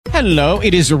Hello,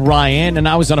 it is Ryan, and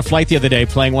I was on a flight the other day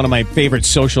playing one of my favorite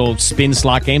social spin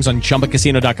slot games on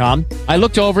ChumbaCasino.com. I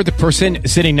looked over at the person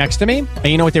sitting next to me, and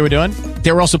you know what they were doing?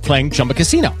 They were also playing Chumba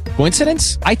Casino.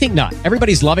 Coincidence? I think not.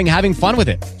 Everybody's loving having fun with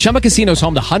it. Chumba Casino is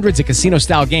home to hundreds of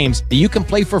casino-style games that you can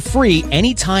play for free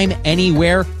anytime,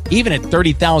 anywhere, even at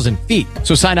 30,000 feet.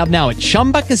 So sign up now at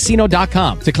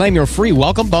ChumbaCasino.com to claim your free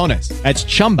welcome bonus. That's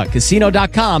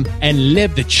ChumbaCasino.com and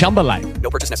live the Chumba life.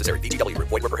 No purchase necessary. VGW.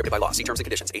 Void where prohibited by law. See terms and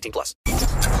conditions. 18+.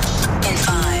 In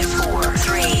 5, 4,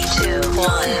 3, 2,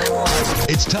 1.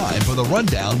 It's time for the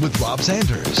Rundown with Rob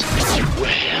Sanders.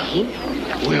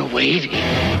 Well, we're waiting.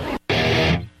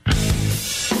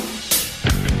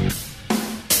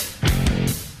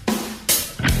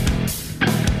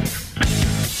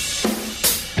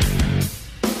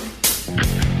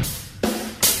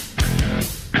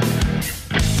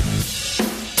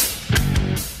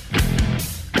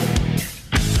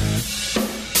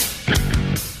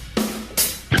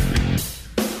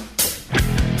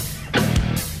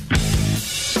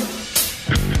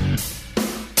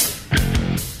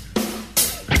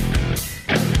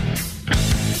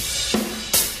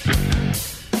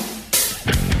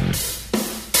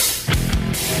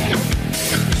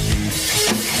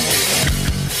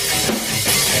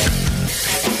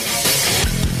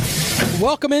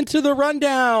 Welcome into the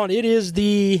Rundown. It is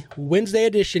the Wednesday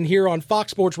edition here on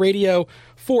Fox Sports Radio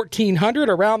 1400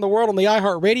 around the world on the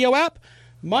iHeartRadio app.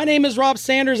 My name is Rob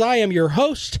Sanders. I am your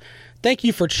host. Thank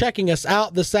you for checking us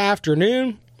out this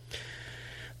afternoon.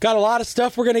 Got a lot of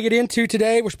stuff we're going to get into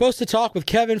today. We're supposed to talk with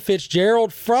Kevin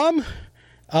Fitzgerald from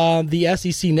the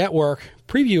SEC Network,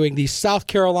 previewing the South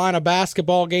Carolina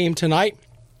basketball game tonight.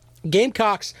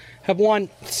 Gamecocks have won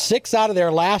 6 out of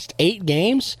their last 8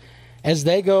 games as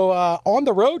they go on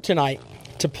the road tonight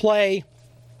to play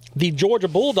the Georgia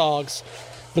Bulldogs.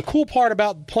 The cool part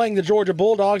about playing the Georgia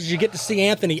Bulldogs is you get to see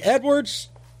Anthony Edwards.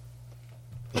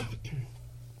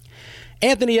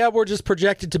 Anthony Edwards is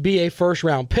projected to be a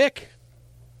first-round pick.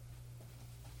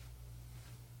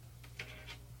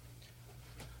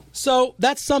 So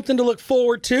that's something to look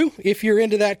forward to if you're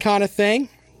into that kind of thing.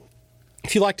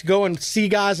 If you like to go and see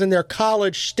guys in their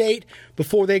college state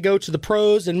before they go to the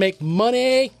pros and make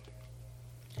money,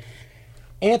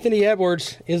 Anthony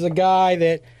Edwards is a guy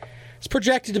that is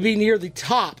projected to be near the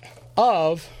top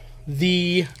of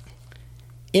the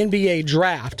NBA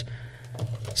draft.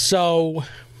 So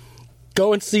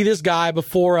go and see this guy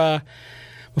before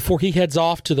he heads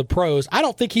off to the pros. I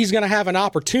don't think he's going to have an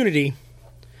opportunity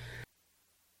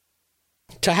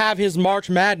to have his March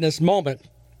Madness moment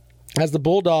as the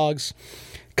Bulldogs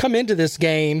come into this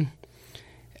game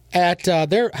at I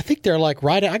think they're like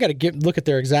right at, I got to look at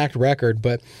their exact record,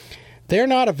 but they're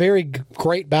not a very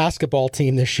great basketball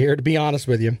team this year, to be honest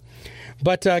with you.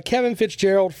 But Kevin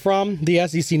Fitzgerald from the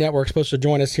SEC Network is supposed to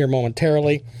join us here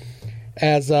momentarily.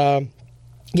 As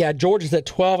Georgia's at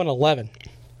 12 and 11.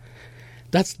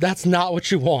 That's not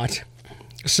what you want.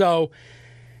 So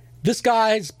this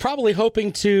guy's probably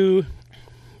hoping to.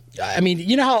 I mean,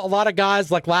 you know how a lot of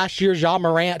guys like last year, Ja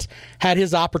Morant had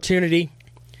his opportunity,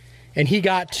 and he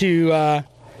got to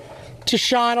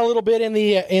shine a little bit in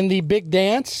the big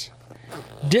dance.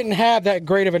 Didn't have that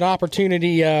great of an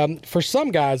opportunity for some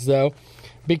guys, though,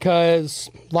 because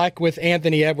like with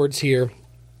Anthony Edwards here,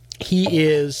 he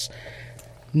is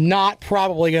not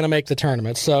probably going to make the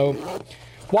tournament. So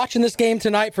watching this game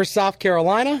tonight for South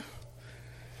Carolina,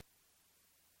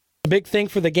 the big thing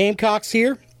for the Gamecocks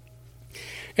here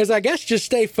is, I guess, just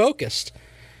stay focused.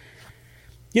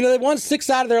 You know, they won 6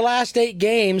 out of their last 8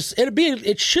 games.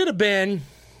 It should have been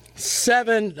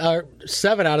 7 out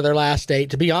of their last 8,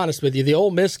 to be honest with you. The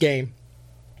Ole Miss game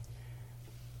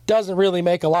doesn't really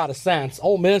make a lot of sense.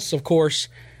 Ole Miss, of course,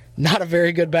 not a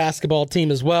very good basketball team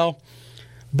as well.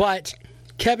 But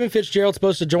Kevin Fitzgerald's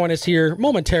supposed to join us here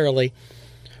momentarily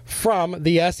from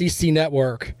the SEC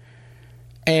Network.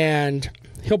 And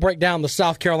he'll break down the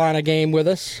South Carolina game with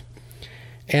us.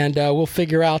 And we'll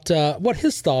figure out what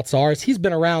his thoughts are, as he's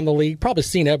been around the league, probably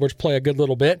seen Edwards play a good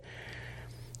little bit.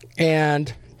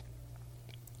 And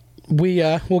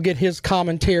we'll get his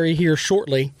commentary here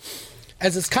shortly,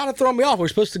 as it's kind of throwing me off. We're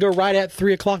supposed to go right at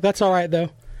 3 o'clock. That's all right, though.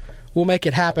 We'll make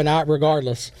it happen out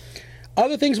regardless.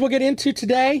 Other things we'll get into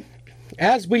today,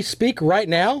 as we speak right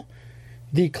now,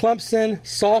 the Clemson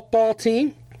softball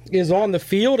team is on the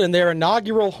field in their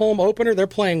inaugural home opener. They're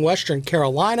playing Western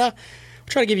Carolina. We'll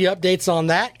try to give you updates on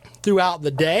that throughout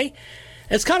the day.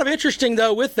 It's kind of interesting,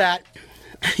 though, with that,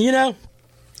 you know,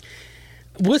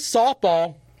 with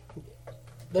softball,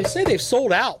 they say they've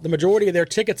sold out the majority of their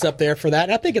tickets up there for that.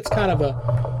 And I think it's kind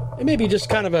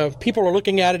of people are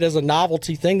looking at it as a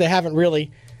novelty thing. They haven't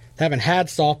had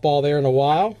softball there in a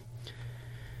while.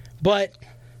 but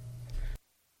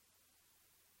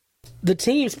the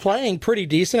team's playing pretty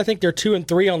decent. I think they're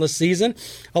 2-3 on the season.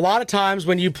 A lot of times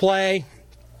when you play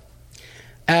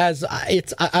as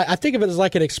I think of it as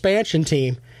like an expansion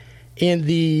team in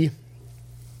the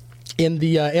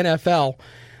NFL.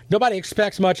 Nobody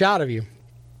expects much out of you.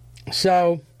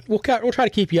 So we'll try to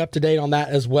keep you up to date on that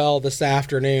as well this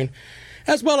afternoon,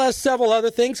 as well as several other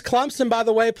things. Clemson, by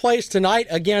the way, plays tonight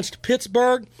against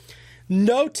Pittsburgh.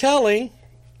 No telling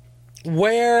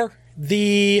where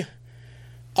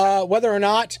whether or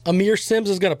not Amir Sims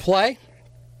is going to play.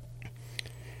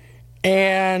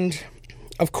 And,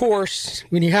 of course,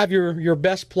 when you have your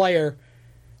best player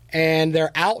and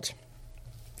they're out,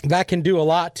 that can do a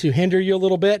lot to hinder you a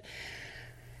little bit.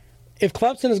 If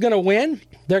Clemson is going to win,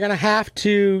 they're going to have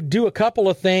to do a couple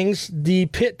of things. The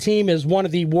Pitt team is one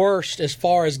of the worst as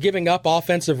far as giving up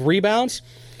offensive rebounds.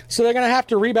 So they're going to have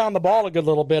to rebound the ball a good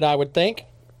little bit, I would think.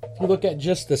 If you look at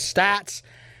just the stats,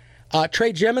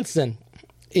 Trey Jemison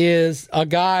is a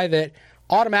guy that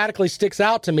automatically sticks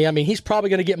out to me. I mean, he's probably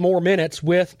going to get more minutes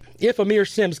if Amir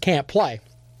Sims can't play.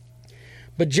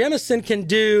 But Jemison can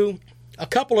do a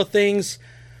couple of things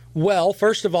well.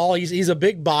 First of all, he's a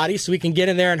big body, so he can get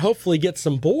in there and hopefully get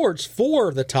some boards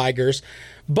for the Tigers.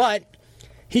 But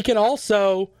he can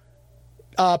also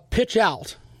pitch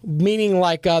out, meaning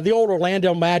like the old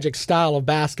Orlando Magic style of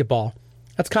basketball.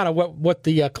 That's kind of what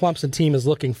the Clemson team is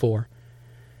looking for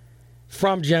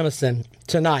from Jemison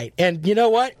tonight. And you know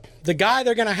what? The guy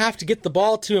they're going to have to get the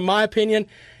ball to, in my opinion,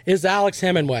 is Alex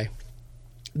Hemingway.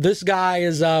 This guy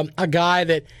is a guy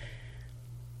that,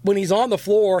 when he's on the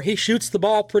floor, he shoots the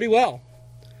ball pretty well.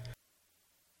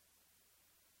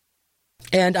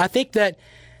 And I think that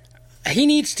he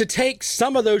needs to take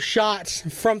some of those shots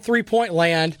from three-point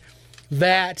land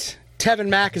that Tevin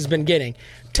Mack has been getting.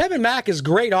 Tevin Mack is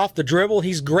great off the dribble.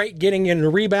 He's great getting into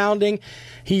rebounding.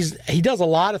 He does a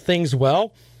lot of things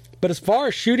well. But as far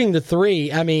as shooting the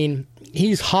three, I mean,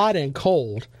 he's hot and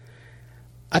cold.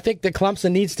 I think that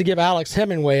Clemson needs to give Alex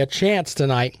Hemingway a chance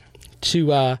tonight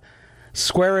to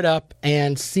square it up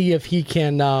and see if he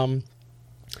can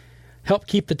help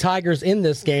keep the Tigers in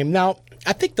this game. Now,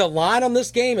 I think the line on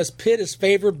this game is Pitt is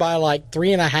favored by like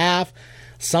 3.5,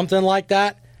 something like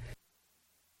that.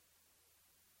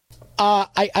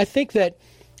 I think that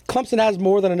Clemson has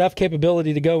more than enough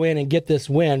capability to go in and get this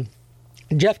win.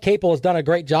 Jeff Capel has done a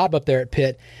great job up there at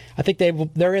Pitt. I think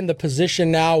they're in the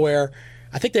position now where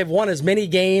I think they've won as many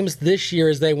games this year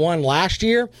as they won last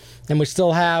year, and we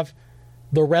still have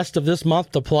the rest of this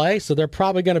month to play, so they're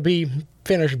probably going to be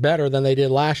finished better than they did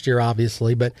last year,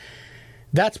 obviously. But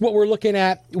that's what we're looking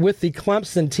at with the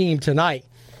Clemson team tonight.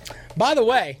 By the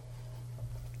way,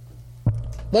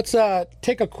 let's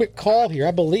take a quick call here.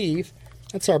 I believe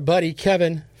that's our buddy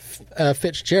Kevin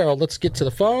Fitzgerald. Let's get to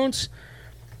the phones.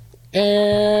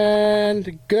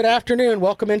 And good afternoon.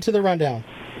 Welcome into the Rundown.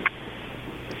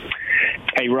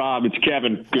 Hey, Rob, it's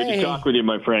Kevin. Good to talk with you,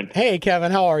 my friend. Hey,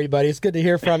 Kevin. How are you, buddy? It's good to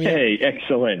hear from you. Hey,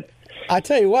 excellent. I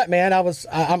tell you what, man,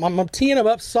 I'm teeing them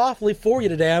up softly for you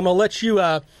today. I'm going to let you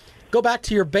go back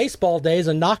to your baseball days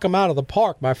and knock them out of the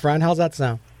park, my friend. How's that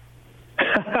sound?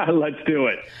 Let's do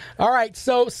it. All right,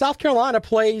 so South Carolina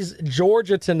plays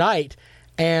Georgia tonight,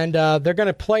 and they're going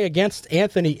to play against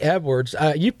Anthony Edwards.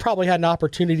 You probably had an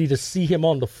opportunity to see him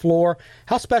on the floor.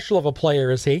 How special of a player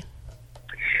is he?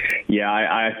 Yeah,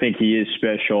 I think he is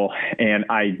special, and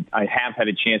I have had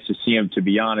a chance to see him, to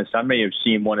be honest. I may have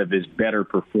seen one of his better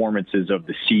performances of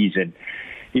the season.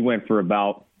 He went for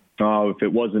about, if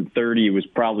it wasn't 30, it was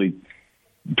probably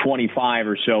 25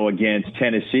 or so against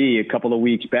Tennessee a couple of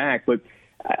weeks back. But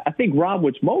I think, Rob,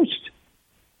 what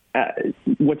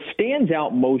stands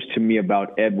out most to me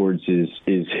about Edwards is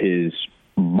his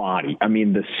body. I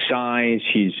mean, the size.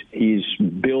 He's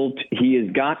built. He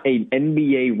has got an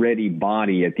NBA-ready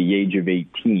body at the age of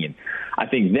 18. I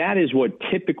think that is what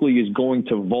typically is going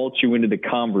to vault you into the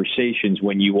conversations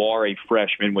when you are a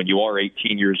freshman, when you are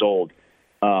 18 years old,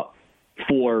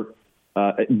 for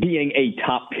being a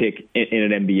top pick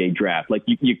in an NBA draft. Like,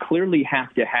 you clearly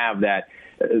have to have that,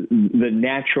 the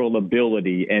natural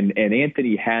ability, and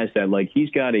Anthony has that. Like,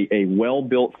 he's got a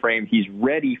well-built frame. He's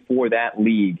ready for that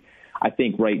league, I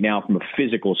think, right now from a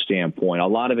physical standpoint. A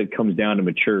lot of it comes down to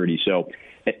maturity. So,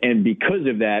 and because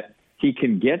of that, he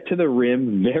can get to the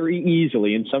rim very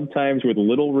easily and sometimes with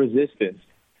little resistance.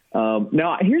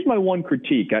 Now, here's my one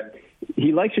critique.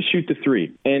 He likes to shoot the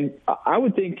three, and I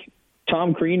would think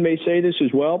Tom Crean may say this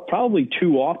as well, probably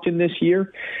too often this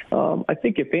year. I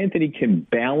think if Anthony can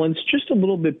balance just a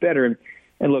little bit better,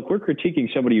 and look, we're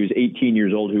critiquing somebody who's 18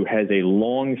 years old who has a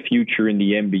long future in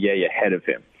the NBA ahead of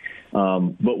him.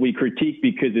 But we critique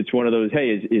because it's one of those, hey,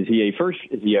 is he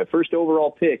a first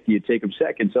overall pick? Do you take him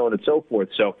second, so on and so forth?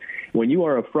 So when you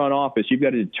are a front office, you've got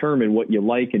to determine what you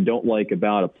like and don't like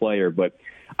about a player. But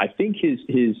I think his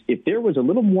if there was a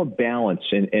little more balance,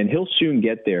 and he'll soon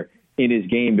get there in his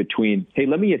game between, hey,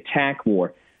 let me attack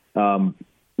more,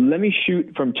 let me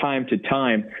shoot from time to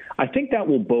time, I think that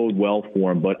will bode well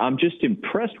for him. But I'm just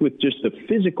impressed with just the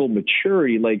physical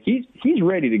maturity. Like he's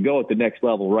ready to go at the next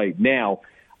level right now.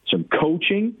 Some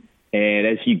coaching, and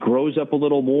as he grows up a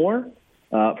little more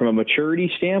from a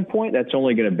maturity standpoint, that's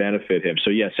only going to benefit him.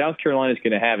 So, yeah, South Carolina's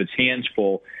going to have its hands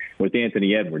full with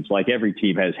Anthony Edwards, like every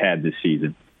team has had this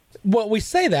season. Well, we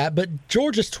say that, but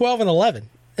Georgia's 12-11.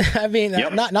 I mean,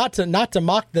 yep. not to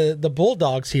mock the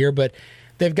Bulldogs here, but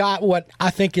they've got what I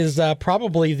think is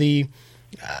probably the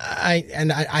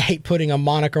I hate putting a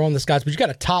moniker on this, guys, but you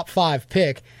got a top 5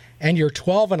 pick, and you're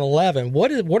 12-11.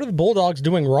 What are the Bulldogs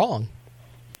doing wrong?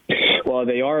 Well,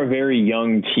 they are a very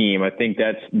young team. I think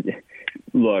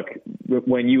look,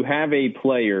 when you have a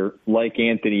player like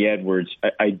Anthony Edwards,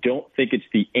 I don't think it's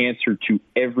the answer to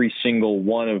every single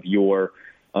one of your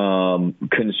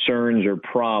concerns or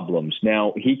problems.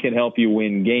 Now, he can help you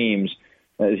win games.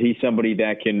 He's somebody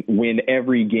that can win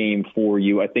every game for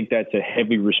you. I think that's a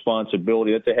heavy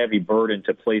responsibility. That's a heavy burden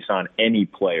to place on any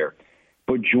player.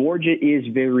 But Georgia is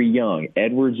very young.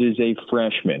 Edwards is a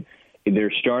freshman.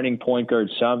 Their starting point guard,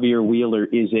 Xavier Wheeler,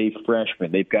 is a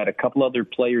freshman. They've got a couple other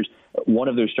players. One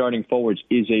of their starting forwards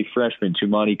is a freshman,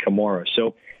 Tumani Kamara.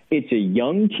 So it's a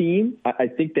young team. I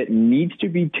think that needs to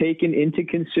be taken into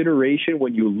consideration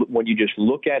when you just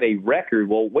look at a record.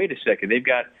 Well, wait a second. They've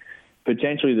got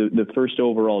potentially the first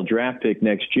overall draft pick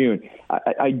next June.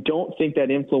 I don't think that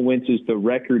influences the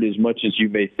record as much as you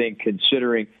may think,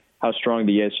 considering how strong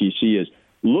the SEC is.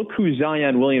 Look who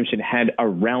Zion Williamson had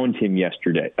around him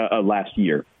last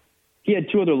year. He had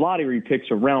 2 other lottery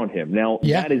picks around him. Now,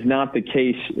 That is not the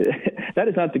case. That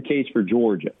is not the case for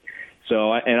Georgia.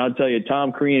 So, and I'll tell you,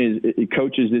 Tom Crean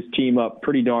coaches this team up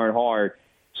pretty darn hard.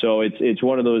 So it's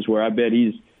one of those where I bet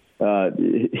he's,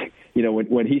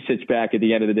 when he sits back at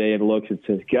the end of the day and looks and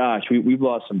says, gosh, we've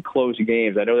lost some close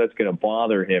games. I know that's going to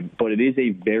bother him, but it is a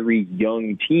very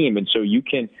young team. And so you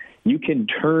can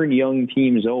turn young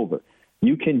teams over.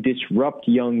 You can disrupt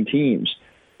young teams.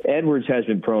 Edwards has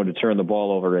been prone to turn the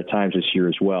ball over at times this year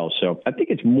as well. So I think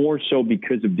it's more so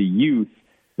because of the youth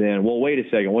than, well, wait a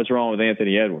second, what's wrong with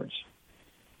Anthony Edwards?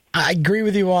 I agree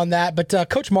with you on that, but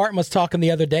Coach Martin was talking the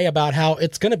other day about how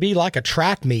it's going to be like a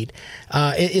track meet.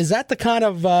 Is that the kind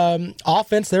of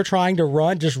offense they're trying to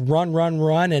run, just run,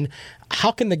 and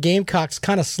how can the Gamecocks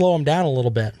kind of slow them down a little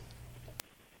bit?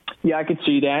 Yeah, I could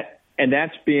see that. And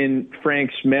that's been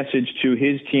Frank's message to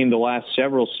his team the last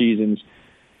several seasons.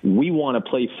 We want to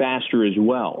play faster as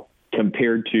well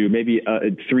compared to maybe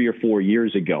 3 or 4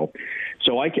 years ago.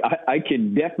 So I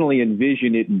can definitely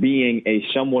envision it being a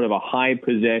somewhat of a high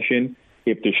possession,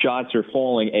 if the shots are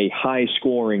falling, a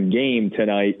high-scoring game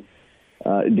tonight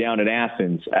down at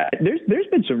Athens. There's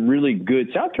been some really good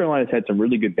 – South Carolina's had some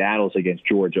really good battles against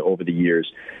Georgia over the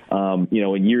years. In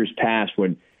years past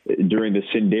during the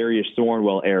Sindarius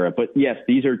Thornwell era. But, yes,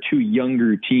 these are 2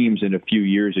 younger teams than a few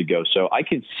years ago. So I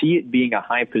can see it being a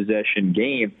high-possession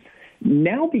game.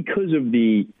 Now because of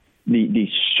the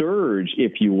surge,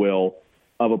 if you will,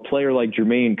 of a player like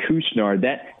Jermaine Couisnard,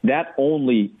 that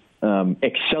only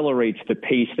accelerates the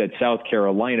pace that South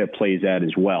Carolina plays at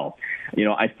as well.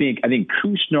 I think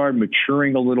Couisnard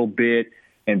maturing a little bit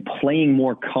and playing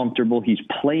more comfortable. He's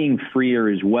playing freer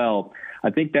as well. I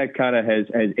think that kind of has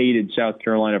aided South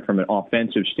Carolina from an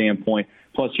offensive standpoint.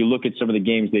 Plus, you look at some of the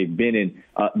games they've been in,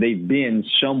 they've been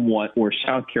somewhat, or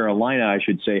South Carolina, I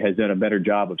should say, has done a better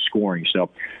job of scoring.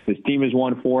 So this team has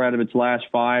won 4 out of its last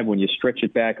 5. When you stretch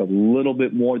it back a little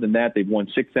bit more than that, they've won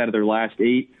 6 out of their last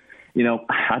 8.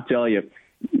 I'll tell you,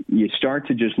 you start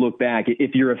to just look back.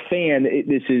 If you're a fan,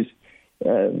 this is,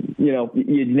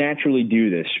 you naturally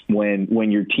do this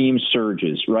when your team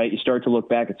surges, right? You start to look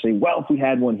back and say, well, if we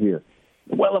had one here.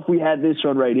 Well, if we had this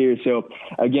one right here. So,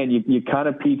 again, you kind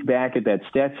of peek back at that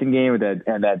Stetson game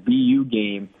and that BU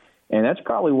game, and that's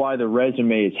probably why the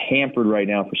resume is hampered right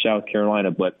now for South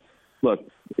Carolina. But, look,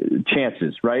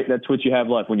 chances, right? That's what you have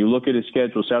left. When you look at his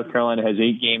schedule, South Carolina has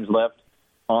 8 games left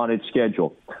on its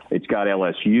schedule. It's got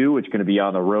LSU. It's going to be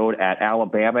on the road at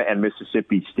Alabama and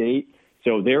Mississippi State.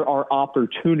 So there are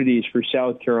opportunities for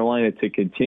South Carolina to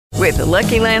continue. With the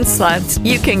Lucky Land Slots,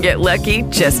 you can get lucky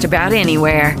just about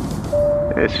anywhere.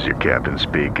 This is your captain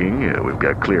speaking. We've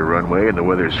got clear runway and the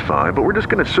weather's fine, but we're just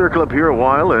going to circle up here a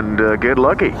while and get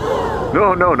lucky.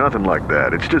 No, nothing like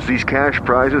that. It's just these cash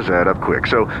prizes add up quick.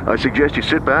 So I suggest you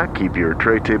sit back, keep your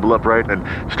tray table upright, and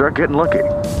start getting lucky.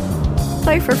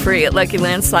 Play for free at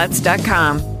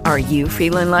LuckyLandSlots.com. Are you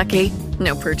feeling lucky?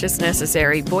 No purchase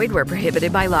necessary. Void where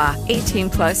prohibited by law.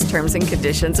 18+ terms and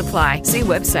conditions apply. See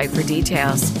website for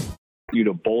details. You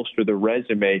to bolster the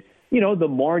resume, the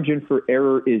margin for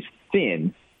error is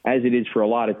thin, as it is for a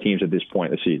lot of teams at this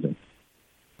point in the season.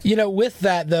 With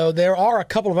that, though, there are a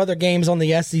couple of other games on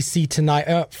the SEC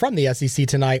tonight, from the SEC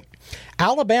tonight.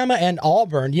 Alabama and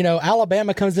Auburn.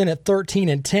 Alabama comes in at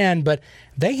 13-10, but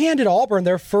they handed Auburn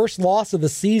their first loss of the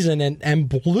season and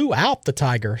blew out the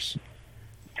Tigers.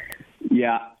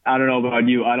 Yeah, I don't know about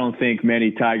you. I don't think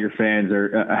many Tiger fans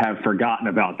have forgotten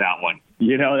about that one.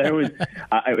 There was,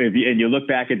 and you look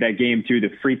back at that game too.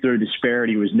 The free throw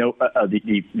disparity was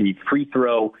the free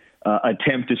throw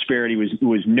attempt disparity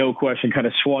was no question kind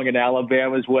of swung in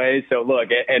Alabama's way. So look,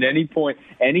 at any point,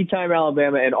 anytime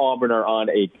Alabama and Auburn are on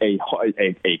a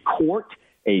court,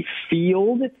 a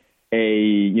field,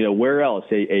 where else?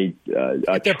 A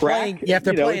track. You have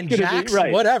to play in jacks,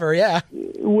 right. Whatever, yeah.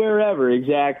 Wherever,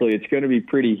 exactly. It's going to be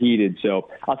pretty heated. So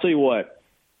I'll tell you what,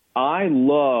 I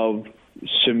love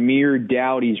Samir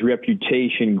Dowdy's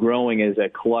reputation growing as a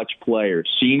clutch player.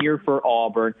 Senior for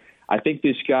Auburn. I think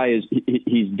this guy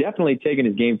he's definitely taken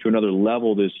his game to another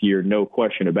level this year, no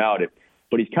question about it.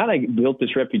 But he's kind of built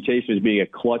this reputation as being a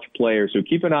clutch player. So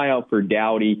keep an eye out for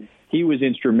Dowdy. He was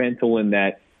instrumental in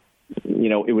that.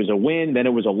 It was a win, then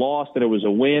it was a loss, then it was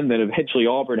a win, then eventually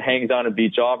Auburn hangs on and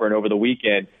beats Auburn over the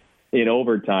weekend in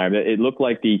overtime. It looked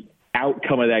like the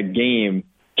outcome of that game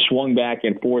swung back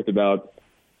and forth about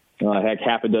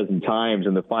half a dozen times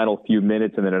in the final few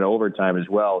minutes and then in overtime as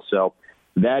well. So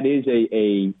that is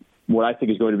a what I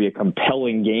think is going to be a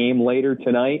compelling game later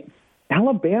tonight.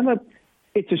 Alabama,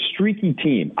 it's a streaky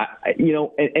team.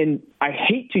 And I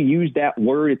hate to use that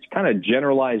word. It's kind of a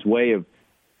generalized way of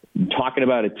talking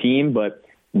about a team, but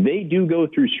they do go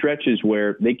through stretches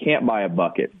where they can't buy a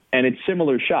bucket. And it's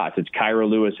similar shots. It's Kyra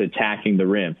Lewis attacking the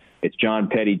rim. It's John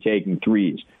Petty taking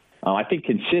threes. I think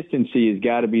consistency has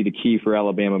got to be the key for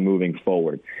Alabama moving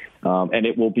forward. And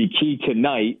it will be key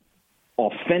tonight,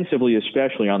 offensively,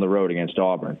 especially on the road against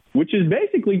Auburn, which is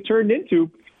basically turned into,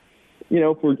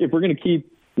 if we're going to keep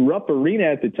Rupp Arena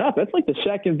at the top, that's like the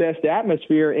second best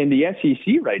atmosphere in the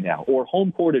SEC right now, or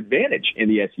home court advantage in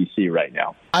the SEC right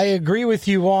now. I agree with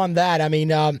you on that. I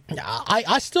mean,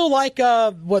 I still like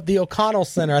what the O'Connell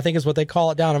Center, I think is what they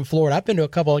call it down in Florida. I've been to a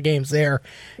couple of games there,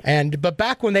 but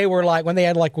back when they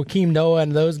had like Joakim Noah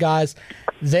and those guys,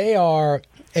 they are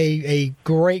a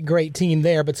great team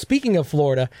there. But speaking of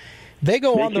Florida, they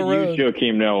on the road. Use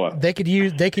Joakim Noah. They could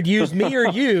use me or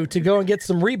you to go and get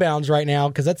some rebounds right now,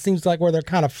 because that seems like where they're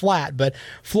kind of flat. But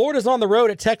Florida's on the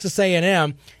road at Texas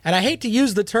A&M, and I hate to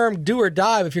use the term do or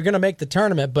die if you're going to make the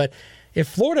tournament, but if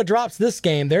Florida drops this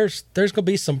game, there's going to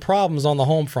be some problems on the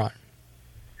home front.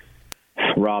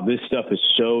 Rob, this stuff is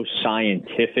so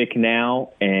scientific now,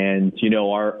 and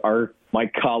my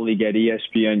colleague at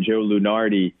ESPN, Joe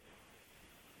Lunardi,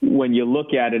 when you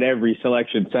look at it every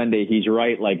Selection Sunday, he's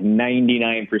right like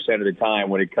 99% of the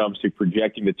time when it comes to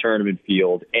projecting the tournament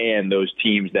field and those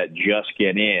teams that just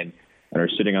get in and are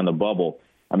sitting on the bubble.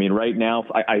 I mean, right now,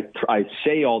 I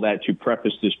say all that to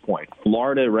preface this point.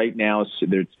 Florida right now,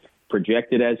 it's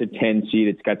projected as a 10 seed.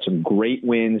 It's got some great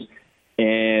wins,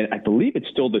 and I believe it's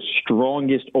still the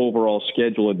strongest overall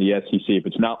schedule in the SEC. If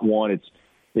it's not one,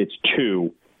 it's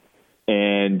two.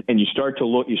 And you start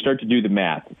to do the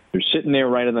math. They're sitting there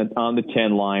right on the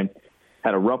 10 line.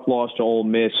 Had a rough loss to Ole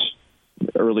Miss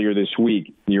earlier this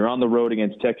week. You're on the road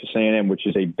against Texas A&M, which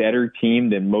is a better team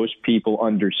than most people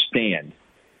understand.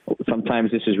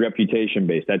 Sometimes this is reputation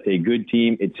based. That's a good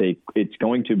team. It's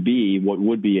going to be what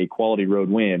would be a quality road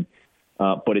win,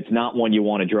 but it's not one you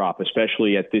want to drop,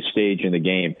 especially at this stage in the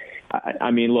game.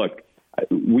 I mean, look.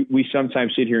 We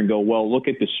sometimes sit here and go, well, look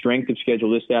at the strength of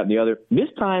schedule, this, that, and the other. This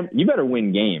time, you better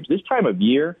win games. This time of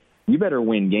year, you better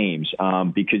win games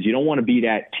because you don't want to be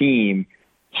that team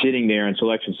sitting there on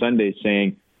Selection Sunday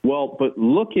saying, well, but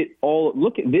look at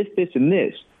this, and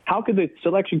this. How could the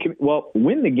selection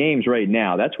win the games right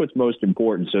now? That's what's most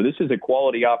important. So this is a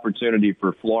quality opportunity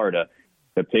for Florida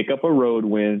to pick up a road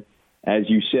win, as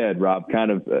you said, Rob,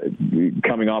 kind of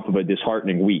coming off of a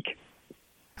disheartening week.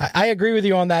 I agree with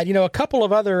you on that. A couple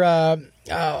of other, a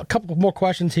couple more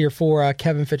questions here for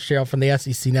Kevin Fitzgerald from the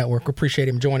SEC Network. We appreciate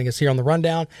him joining us here on the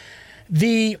Rundown.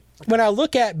 The when I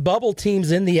look at bubble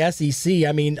teams in the SEC,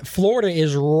 I mean, Florida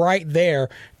is right there.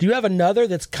 Do you have another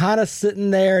that's kind of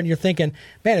sitting there and you're thinking,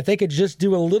 man, if they could just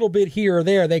do a little bit here or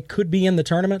there, they could be in the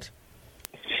tournament?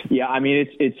 Yeah, I mean,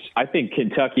 it's. I think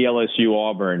Kentucky, LSU,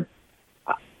 Auburn.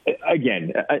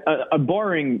 Again,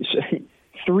 barring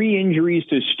 3 injuries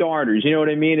to starters, you know what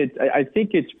I mean? I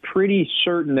think it's pretty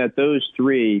certain that those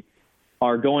 3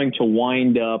 are going to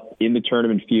wind up in the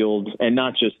tournament field, and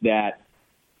not just that,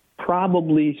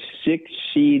 probably 6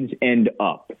 seeds and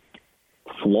up.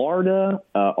 Florida,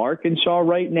 Arkansas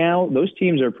right now, those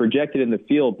teams are projected in the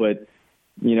field, but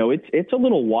you know, it's a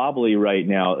little wobbly right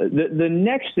now. The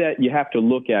next that you have to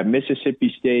look at,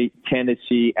 Mississippi State,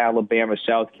 Tennessee, Alabama,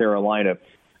 South Carolina,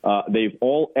 they've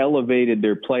all elevated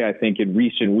their play, I think, in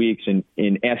recent weeks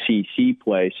in SEC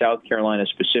play. South Carolina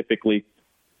specifically.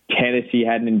 Tennessee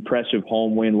had an impressive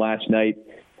home win last night.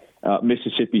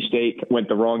 Mississippi State went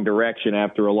the wrong direction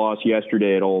after a loss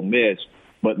yesterday at Ole Miss.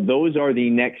 But those are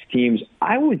the next teams.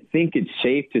 I would think it's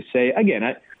safe to say, again,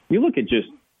 you look at just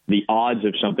the odds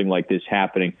of something like this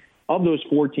happening. Of those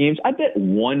 4 teams, I bet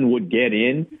 1 would get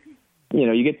in. You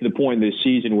know, you get to the point in this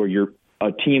season where your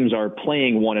teams are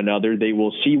playing one another. They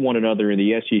will see one another in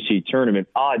the SEC tournament.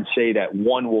 Odds say that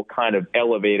 1 will kind of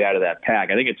elevate out of that pack.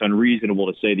 I think it's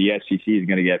unreasonable to say the SEC is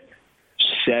going to get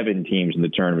 7 teams in the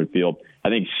tournament field. I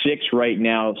think 6 right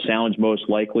now sounds most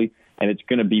likely, and it's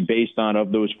going to be based on,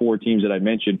 of those 4 teams that I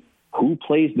mentioned, who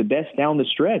plays the best down the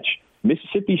stretch.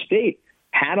 Mississippi State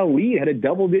had a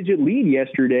double-digit lead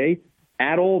yesterday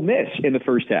at Ole Miss in the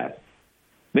first half.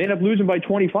 They end up losing by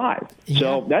 25. Yeah.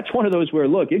 So that's one of those where,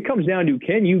 look, it comes down to,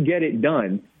 can you get it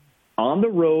done on the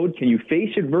road? Can you face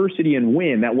adversity and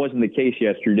win? That wasn't the case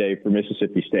yesterday for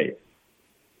Mississippi State.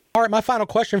 All right, my final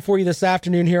question for you this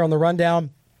afternoon here on the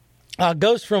Rundown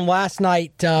goes from last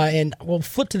night, and we'll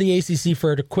flip to the ACC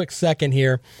for a quick second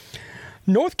here.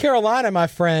 North Carolina, my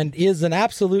friend, is an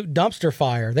absolute dumpster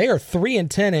fire. They are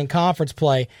 3-10 in conference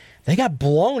play. They got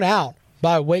blown out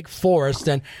by Wake Forest,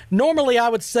 and normally I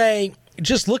would say,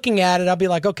 just looking at it, I'll be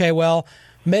like, okay, well,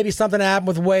 maybe something happened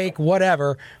with Wake,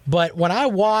 whatever. But when I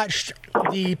watched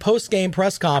the post-game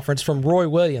press conference from Roy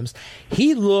Williams,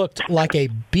 he looked like a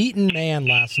beaten man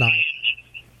last night.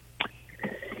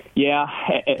 Yeah,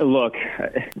 look,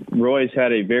 Roy's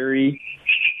had a very,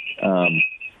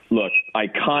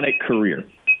 iconic career,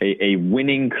 a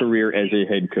winning career as a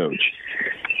head coach.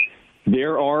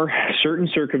 There are certain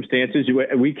circumstances.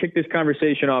 We kicked this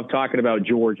conversation off talking about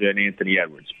Georgia and Anthony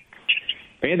Edwards.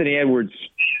 Anthony Edwards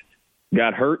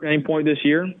got hurt at any point this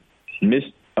year,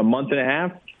 missed a month and a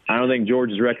half. I don't think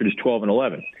Georgia's record is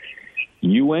 12-11.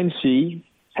 UNC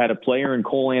had a player in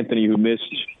Cole Anthony who missed,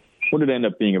 what did it end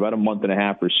up being, about a month and a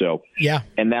half or so. Yeah.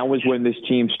 And that was when this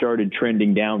team started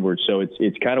trending downward. So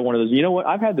it's kind of one of those, you know what,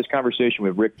 I've had this conversation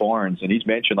with Rick Barnes, and he's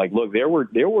mentioned, like, look, there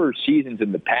were seasons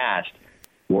in the past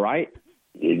where I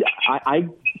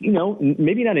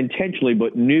maybe not intentionally,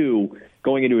 but knew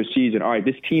going into a season, all right,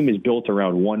 this team is built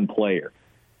around one player.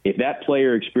 If that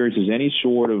player experiences any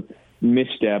sort of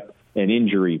misstep, an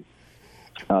injury,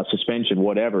 suspension,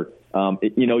 whatever,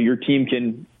 your team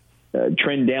can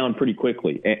trend down pretty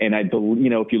quickly. And I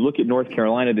believe, if you look at North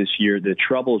Carolina this year, the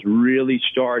troubles really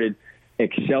started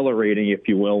accelerating, if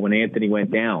you will, when Anthony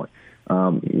went down.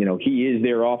 He is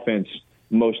their offense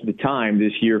most of the time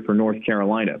this year for North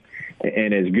Carolina.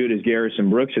 And as good as Garrison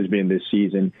Brooks has been this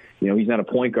season, he's not a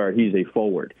point guard, he's a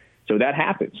forward. So that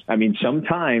happens. I mean,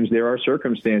 sometimes there are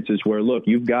circumstances where, look,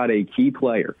 you've got a key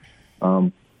player.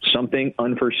 Something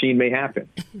unforeseen may happen.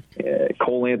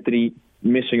 Cole Anthony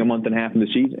missing a month and a half in the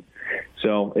season.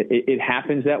 So it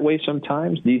happens that way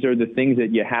sometimes. These are the things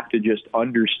that you have to just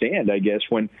understand, I guess,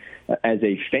 when as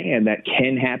a fan, that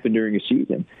can happen during a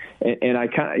season. And I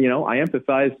kind of, I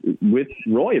empathize with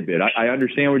Roy a bit. I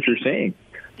understand what you're saying.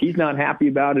 He's not happy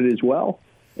about it as well,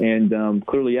 and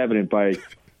clearly evident by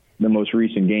the most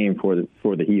recent game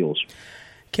for the Heels.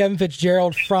 Kevin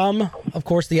Fitzgerald from, of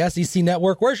course, the SEC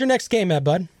Network. Where's your next game at,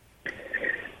 bud?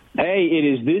 Hey, it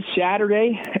is this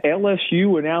Saturday,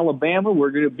 LSU and Alabama.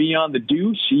 We're going to be on the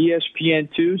Deuce,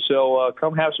 ESPN2, so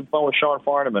come have some fun with Sean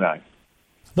Farnham and I.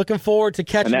 Looking forward to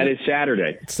catching And that is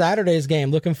Saturday. Saturday's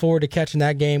game. Looking forward to catching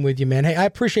that game with you, man. Hey, I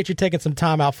appreciate you taking some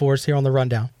time out for us here on the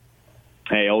Rundown.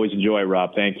 Hey, always enjoy,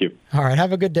 Rob. Thank you. All right,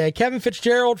 have a good day. Kevin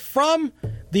Fitzgerald from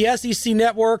the SEC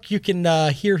Network. You can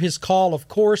hear his call, of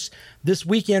course, this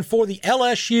weekend for the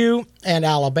LSU and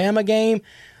Alabama game.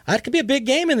 That could be a big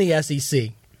game in the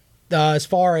SEC. As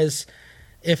far as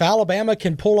if Alabama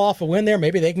can pull off a win there,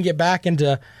 maybe they can get back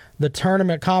into the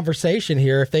tournament conversation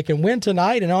here. If they can win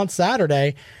tonight and on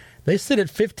Saturday, they sit at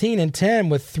 15-10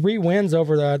 with 3 wins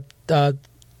over the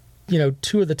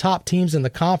two of the top teams in the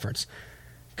conference.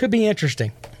 Could be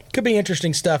interesting. Could be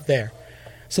interesting stuff there.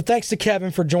 So thanks to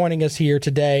Kevin for joining us here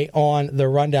today on The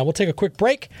Rundown. We'll take a quick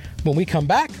break. When we come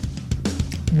back,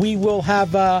 we will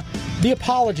have the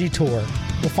apology tour.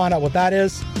 We'll find out what that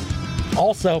is.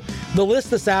 Also, the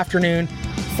list this afternoon,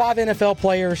 5 NFL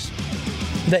players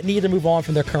that need to move on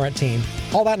from their current team.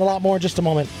 All that and a lot more in just a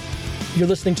moment. You're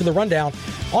listening to The Rundown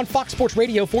on Fox Sports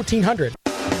Radio 1400.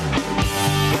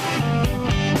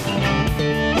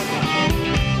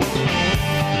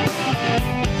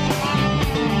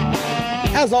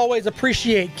 As always,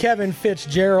 appreciate Kevin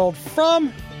Fitzgerald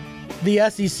from the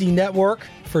SEC Network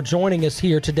for joining us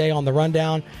here today on The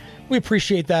Rundown. We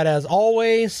appreciate that as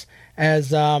always, as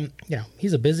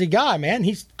he's a busy guy, man.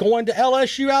 He's going to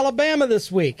LSU, Alabama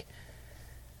this week.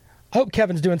 I hope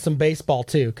Kevin's doing some baseball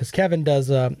too, because Kevin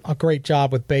does a great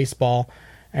job with baseball,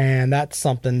 and that's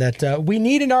something that we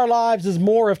need in our lives is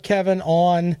more of Kevin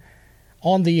on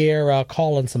the air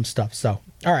calling some stuff. So,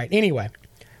 all right, anyway.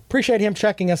 Appreciate him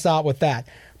checking us out with that.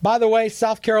 By the way,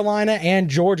 South Carolina and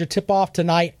Georgia tip-off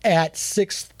tonight at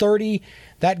 6:30.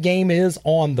 That game is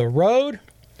on the road.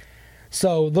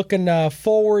 So looking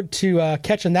forward to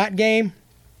catching that game.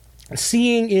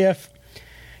 Seeing if,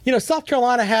 South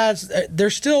Carolina they're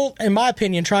still, in my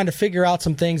opinion, trying to figure out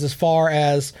some things as far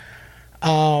as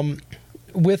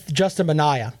with Justin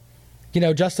Minaya.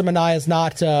 Justin Minaya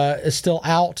is still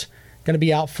out, going to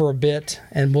be out for a bit,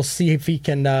 and we'll see if he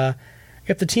can...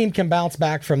 if the team can bounce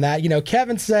back from that.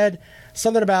 Kevin said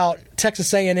something about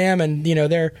Texas A&M and,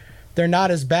 they're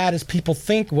not as bad as people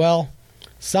think. Well,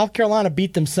 South Carolina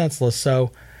beat them senseless,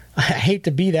 so I hate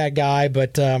to be that guy,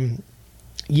 but,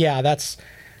 that's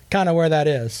kind of where that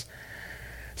is.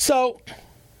 So,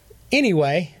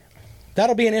 anyway,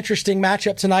 that'll be an interesting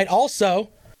matchup tonight. Also,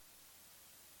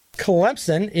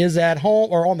 Clemson is at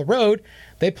home or on the road.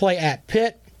 They play at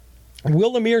Pitt.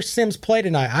 Will Amir Sims play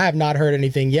tonight? I have not heard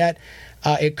anything yet.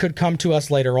 It could come to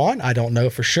us later on. I don't know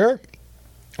for sure.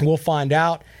 We'll find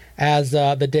out as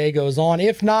the day goes on.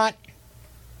 If not,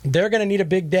 they're going to need a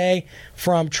big day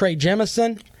from Trey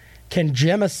Jemison. Can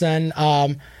Jemison?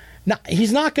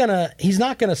 He's not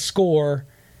gonna score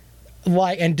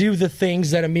and do the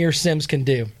things that Amir Sims can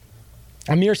do.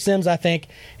 Amir Sims, I think,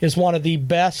 is one of the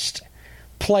best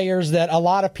players that a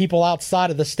lot of people outside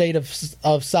of the state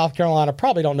of South Carolina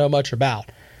probably don't know much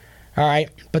about. All right,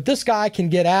 but this guy can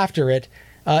get after it.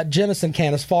 Jemison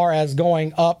can, as far as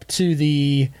going up to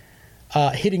the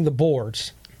hitting the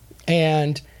boards.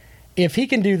 And if he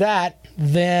can do that,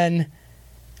 then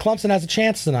Clemson has a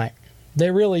chance tonight.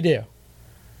 They really do.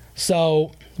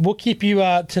 So we'll keep you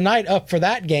tonight up for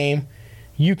that game.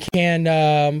 You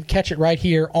can catch it right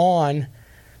here on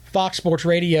Fox Sports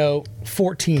Radio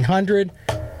 1400.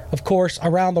 Of course,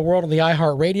 around the world on the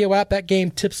iHeartRadio app. That game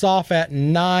tips off at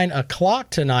 9 o'clock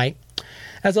tonight.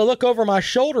 As I look over my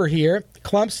shoulder here,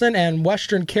 Clemson and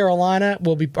Western Carolina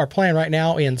are playing right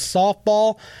now in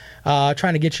softball.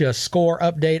 Trying to get you a score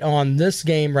update on this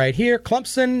game right here.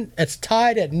 Clemson, it's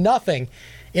tied at 0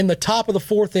 in the top of the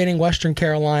 4th inning. Western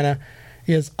Carolina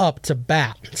is up to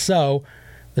bat. So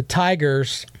the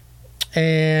Tigers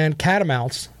and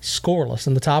Catamounts scoreless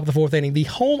in the top of the 4th inning. The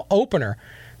home opener,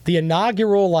 the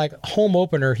inaugural home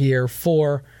opener here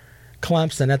for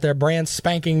Clemson at their brand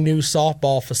spanking new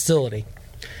softball facility.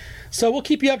 So we'll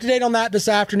keep you up to date on that this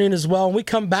afternoon as well. When we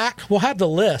come back, we'll have the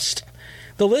list.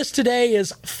 The list today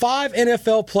is 5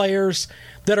 NFL players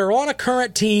that are on a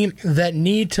current team that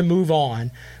need to move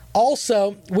on.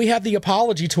 Also, we have the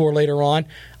apology tour later on.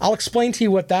 I'll explain to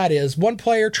you what that is. One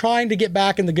player trying to get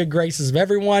back in the good graces of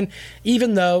everyone,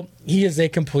 even though he is a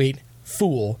complete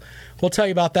fool. We'll tell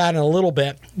you about that in a little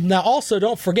bit. Now, also,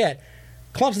 don't forget,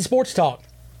 Clemson Sports Talk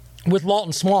with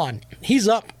Lawton Swan. He's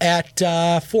up at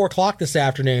 4 o'clock this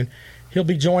afternoon. He'll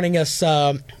be joining us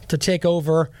to take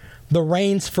over the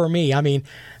reins for me. I mean,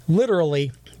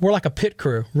 literally, we're like a pit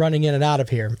crew running in and out of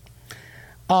here.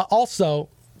 Also,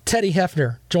 Teddy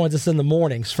Hefner joins us in the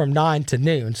mornings from 9 to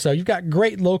noon. So you've got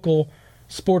great local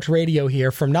sports radio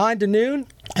here from 9 to noon,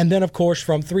 and then, of course,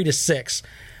 from 3 to 6.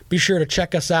 Be sure to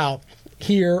check us out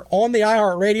here on the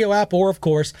iHeartRadio app or, of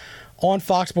course, on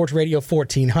Fox Sports Radio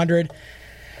 1400.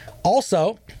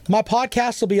 Also, my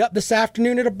podcast will be up this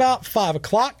afternoon at about 5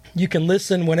 o'clock. You can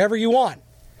listen whenever you want.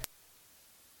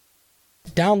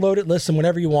 Download it, listen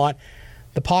whenever you want.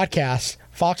 The podcast,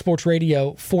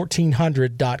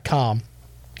 foxsportsradio1400.com.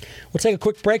 We'll take a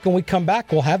quick break. When we come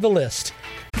back, we'll have the list.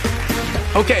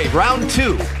 Okay, round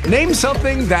 2. Name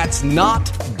something that's not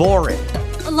boring.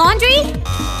 A laundry?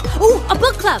 Ooh, a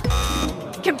book club.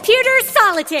 Computer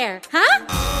solitaire, huh?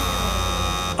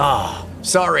 Ah,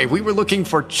 sorry, we were looking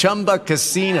for Chumba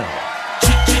Casino.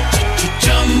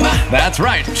 That's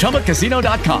right.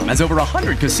 ChumbaCasino.com has over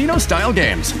 100 casino-style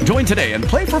games. Join today and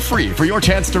play for free for your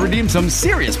chance to redeem some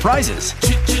serious prizes.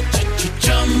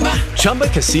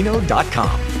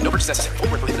 ChumbaCasino.com. No purchase necessary. Void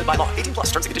where prohibited by law. 18 plus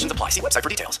terms and conditions apply. See website for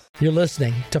details. You're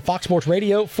listening to Fox Sports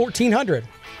Radio 1400.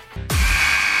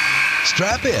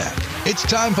 Strap in. It's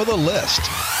time for the list.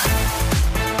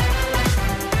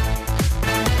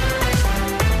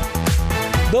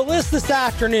 The list this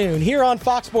afternoon here on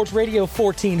Fox Sports Radio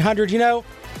 1400. You know,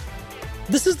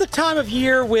 this is the time of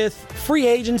year with free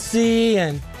agency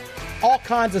and all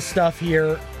kinds of stuff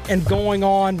here and going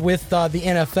on with the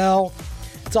NFL.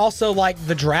 It's also like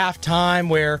the draft time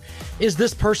where is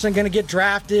this person going to get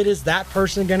drafted? Is that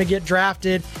person going to get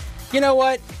drafted? You know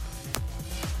what?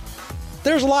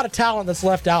 There's a lot of talent that's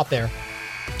left out there.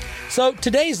 So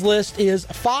today's list is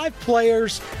 5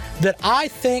 players that I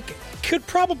think could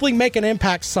probably make an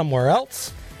impact somewhere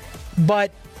else,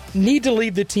 but need to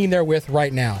leave the team they're with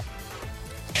right now.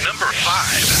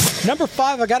 Number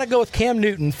 5, I got to go with Cam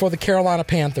Newton for the Carolina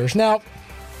Panthers. Now,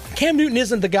 Cam Newton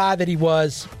isn't the guy that he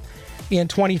was in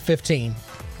 2015,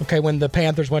 okay, when the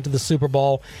Panthers went to the Super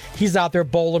Bowl. He's out there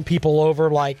bowling people over.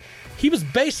 Like, he was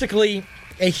basically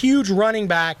a huge running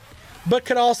back, but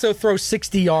could also throw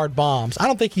 60-yard bombs. I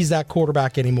don't think he's that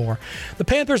quarterback anymore. The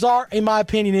Panthers are, in my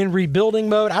opinion, in rebuilding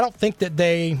mode. I don't think that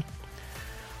they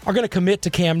are going to commit to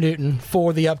Cam Newton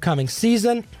for the upcoming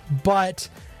season, but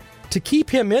to keep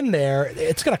him in there,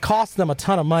 it's going to cost them a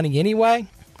ton of money anyway.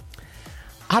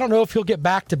 I don't know if he'll get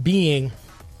back to being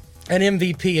an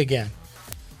MVP again.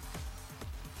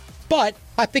 But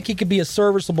I think he could be a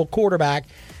serviceable quarterback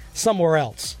somewhere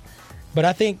else. But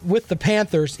I think with the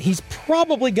Panthers, he's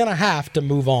probably going to have to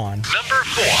move on.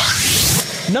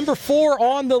 Number 4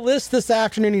 on the list this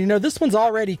afternoon. You know, this one's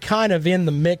already kind of in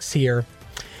the mix here.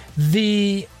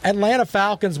 The Atlanta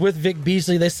Falcons with Vic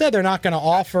Beasley, they said they're not going to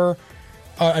offer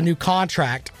a new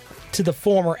contract to the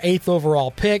former 8th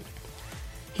overall pick.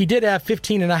 He did have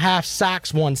 15.5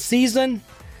 sacks one season,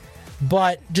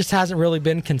 but just hasn't really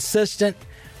been consistent.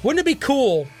 Wouldn't it be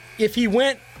cool if he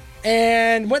went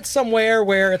somewhere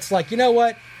where it's like, you know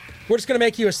what, we're just going to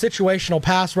make you a situational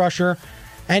pass rusher,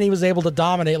 and he was able to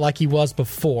dominate like he was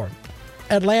before.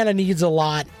 Atlanta needs a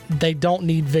lot. They don't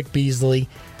need Vic Beasley.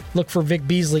 Look for Vic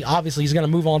Beasley. Obviously, he's going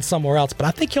to move on somewhere else, but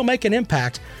I think he'll make an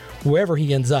impact wherever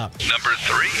he ends up.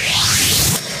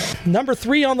 Number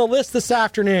 3 on the list this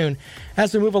afternoon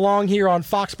as we move along here on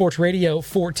Fox Sports Radio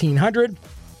 1400.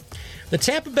 The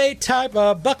Tampa Bay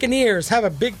Buccaneers have a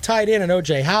big tight end in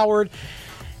O.J. Howard.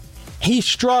 He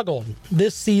struggled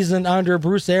this season under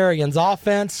Bruce Arians'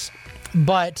 offense,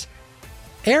 but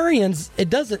Arians, he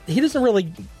doesn't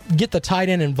really get the tight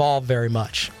end involved very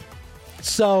much.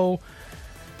 So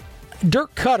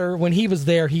Dirk Cutter, when he was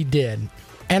there, he did.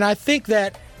 And I think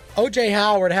that O.J.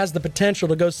 Howard has the potential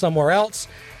to go somewhere else.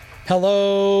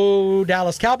 Hello,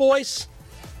 Dallas Cowboys.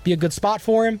 Be a good spot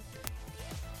for him.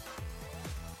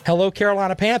 Hello,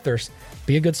 Carolina Panthers.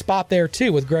 Be a good spot there,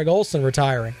 too, with Greg Olsen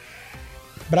retiring.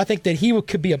 But I think that he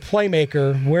could be a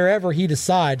playmaker wherever he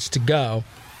decides to go.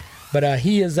 But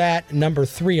he is at number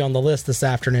 3 on the list this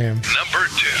afternoon. Number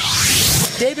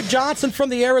 2. David Johnson from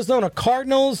the Arizona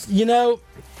Cardinals. You know,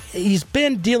 he's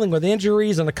been dealing with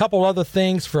injuries and a couple other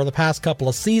things for the past couple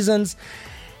of seasons.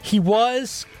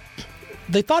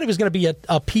 They thought he was going to be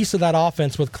a piece of that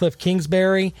offense with Cliff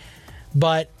Kingsbury,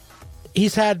 but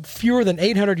he's had fewer than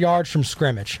 800 yards from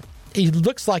scrimmage. He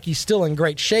looks like he's still in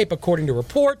great shape, according to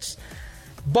reports.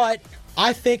 But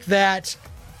I think that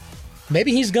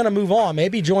maybe he's going to move on.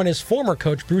 Maybe join his former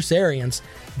coach, Bruce Arians,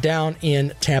 down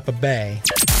in Tampa Bay.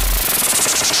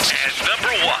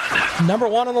 And number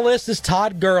 1 on the list is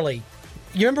Todd Gurley.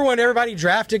 You remember when everybody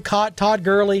drafted Todd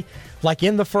Gurley, like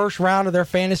in the first round of their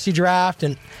fantasy draft?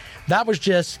 And that was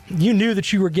just, you knew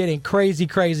that you were getting crazy,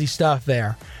 crazy stuff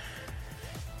there.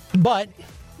 But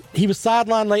he was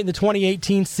sidelined late in the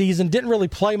 2018 season, didn't really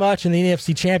play much in the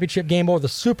NFC Championship game or the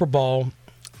Super Bowl.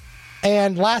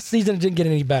 And last season, it didn't get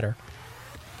any better.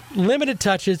 Limited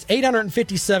touches,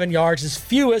 857 yards, his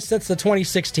fewest since the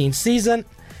 2016 season.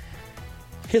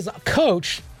 His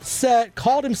coach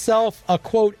called himself a,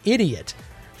 quote, idiot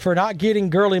for not getting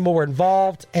Gurley more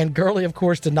involved, and Gurley, of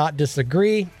course, did not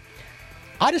disagree.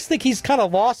 I just think he's kind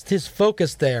of lost his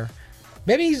focus there.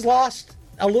 Maybe he's lost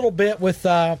a little bit with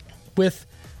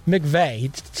McVay.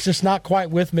 It's just not quite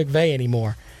with McVay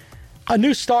anymore. A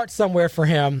new start somewhere for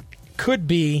him could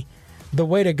be the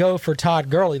way to go for Todd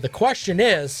Gurley. The question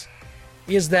is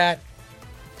that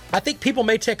I think people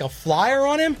may take a flyer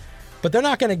on him, but they're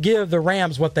not going to give the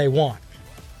Rams what they want.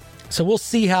 So we'll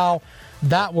see how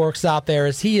that works out there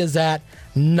as he is at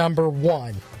number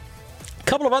 1. A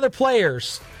couple of other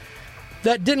players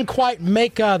that didn't quite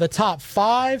make the top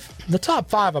 5. The top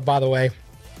 5, by the way,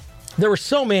 there were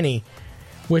so many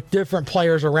with different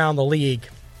players around the league.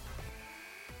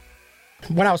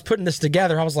 When I was putting this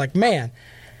together, I was like, man,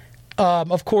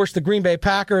 of course, the Green Bay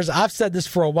Packers, I've said this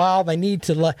for a while, they need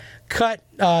to cut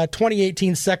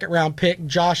 2018 second-round pick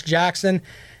Josh Jackson.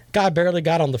 Guy barely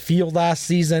got on the field last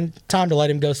season. Time to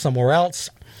let him go somewhere else.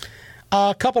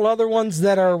 A couple other ones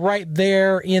that are right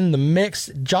there in the mix.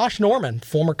 Josh Norman,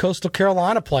 former Coastal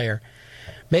Carolina player.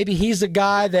 Maybe he's a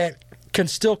guy that can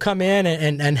still come in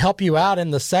and help you out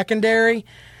in the secondary,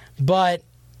 but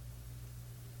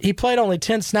he played only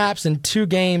 10 snaps in 2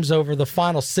 games over the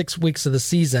final 6 weeks of the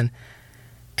season,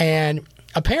 and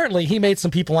apparently he made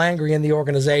some people angry in the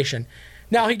organization.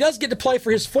 Now, he does get to play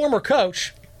for his former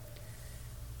coach,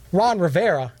 Ron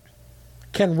Rivera.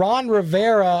 Can Ron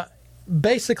Rivera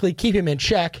basically keep him in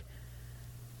check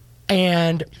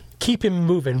and keep him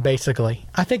moving, basically?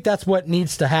 I think that's what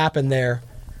needs to happen there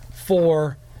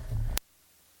for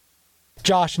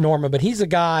Josh Norman, but he's a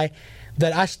guy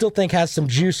that I still think has some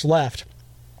juice left.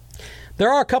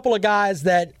 There are a couple of guys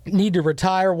that need to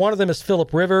retire. One of them is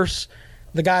Phillip Rivers.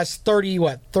 The guy's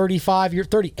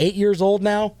 38 years old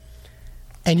now,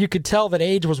 and you could tell that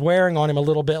age was wearing on him a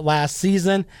little bit last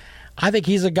season. I think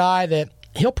he's a guy that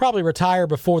he'll probably retire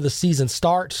before the season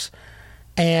starts.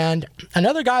 And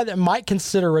another guy that might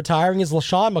consider retiring is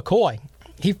LaShawn McCoy.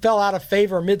 He fell out of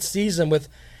favor midseason with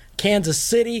Kansas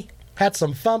City, had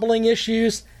some fumbling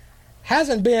issues,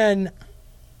 hasn't been,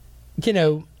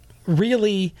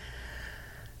 really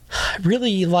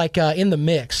in the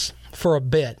mix for a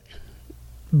bit.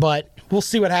 But we'll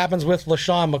see what happens with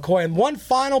LaShawn McCoy. And one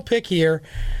final pick here,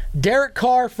 Derek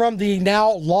Carr from the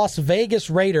now Las Vegas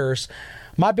Raiders.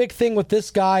 My big thing with this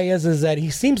guy is that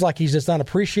he seems like he's just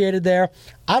unappreciated there.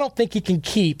 I don't think he can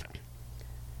keep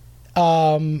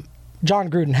John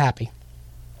Gruden happy.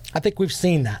 I think we've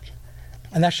seen that.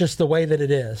 And that's just the way that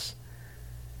it is.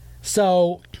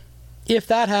 So if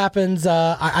that happens,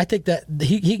 I think that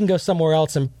he can go somewhere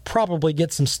else and probably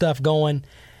get some stuff going.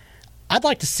 I'd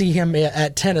like to see him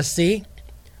at Tennessee.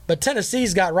 But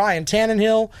Tennessee's got Ryan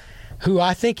Tannehill, who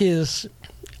I think is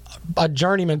a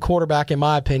journeyman quarterback in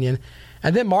my opinion.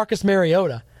 And then Marcus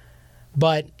Mariota.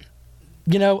 But,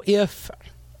 if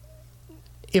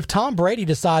Tom Brady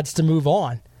decides to move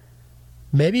on,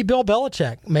 maybe Bill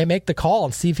Belichick may make the call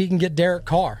and see if he can get Derek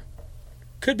Carr.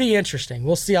 Could be interesting.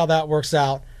 We'll see how that works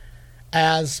out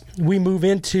as we move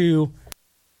into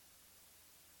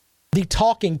the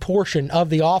talking portion of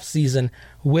the offseason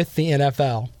with the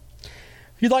NFL.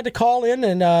 If you'd like to call in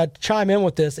and chime in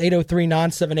with this,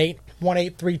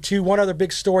 803-978-1832. One other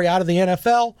big story out of the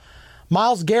NFL,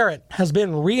 Myles Garrett has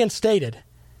been reinstated.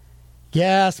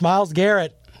 Yes, Myles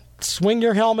Garrett. Swing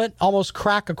your helmet, almost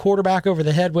crack a quarterback over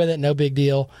the head with it, no big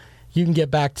deal. You can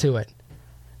get back to it.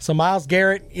 So Myles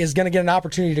Garrett is going to get an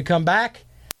opportunity to come back.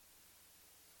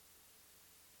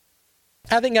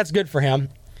 I think that's good for him.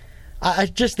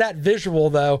 Just that visual,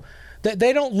 though, that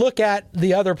they don't look at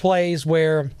the other plays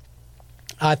where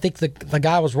I think the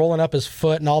guy was rolling up his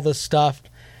foot and all this stuff,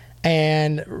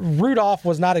 and Rudolph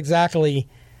was not exactly,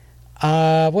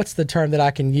 what's the term that I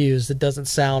can use that doesn't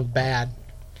sound bad?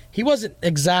 He wasn't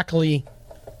exactly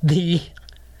the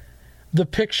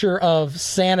picture of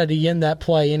sanity in that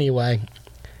play anyway.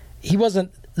 He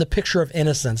wasn't the picture of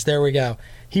innocence. There we go.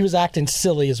 He was acting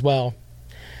silly as well.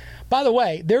 By the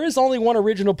way, there is only one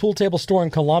original pool table store in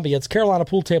Columbia. It's Carolina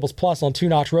Pool Tables Plus on Two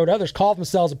Notch Road. Others call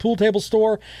themselves a pool table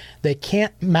store. They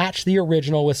can't match the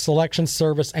original with selection,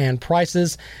 service, and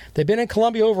prices. They've been in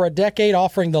Columbia over a decade,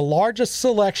 offering the largest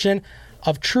selection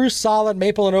of true solid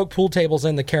maple and oak pool tables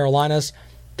in the Carolinas.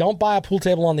 Don't buy a pool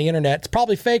table on the internet. It's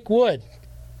probably fake wood.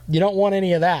 You don't want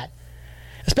any of that.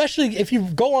 Especially if you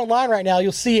go online right now,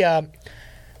 you'll see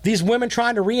these women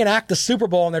trying to reenact the Super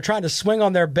Bowl, and they're trying to swing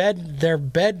on their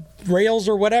bed rails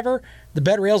or whatever. The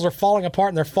bed rails are falling apart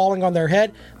and they're falling on their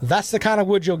head. That's the kind of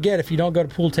wood you'll get if you don't go to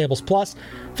Pool Tables Plus.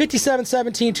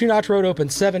 5717 Two Notch Road, open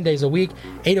 7 days a week.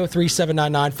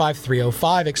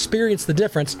 803-799-5305. Experience the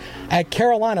difference at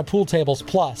Carolina Pool Tables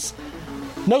Plus.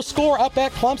 No score up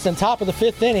at Clemson, top of the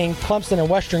 5th inning. Clemson and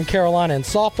Western Carolina in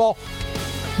softball.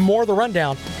 More of the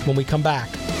rundown when we come back.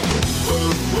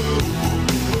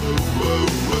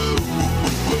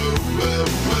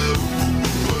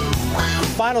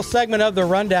 Final segment of the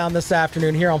rundown this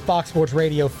afternoon here on Fox Sports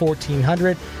Radio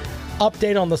 1400.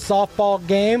 Update on the softball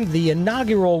game, the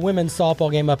inaugural women's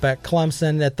softball game up at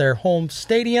Clemson at their home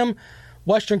stadium.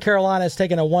 Western Carolina has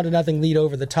taken a 1-0 lead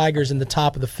over the Tigers in the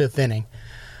top of the 5th inning.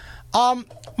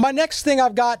 My next thing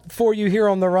I've got for you here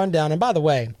on the rundown, and by the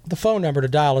way, the phone number to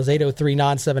dial is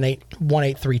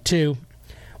 803-978-1832.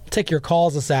 take your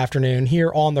calls this afternoon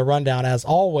here on the Rundown as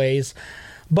always.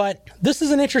 But this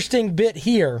is an interesting bit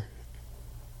here.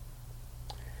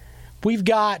 We've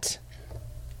got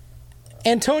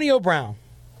Antonio Brown.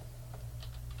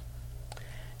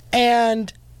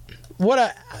 And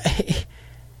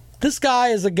this guy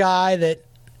is a guy that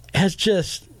has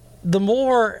just, the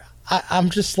more I'm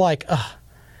just like,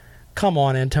 come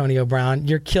on, Antonio Brown,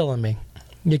 you're killing me.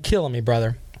 You're killing me,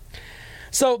 brother.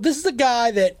 So this is a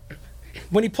guy that,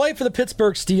 when he played for the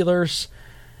Pittsburgh Steelers,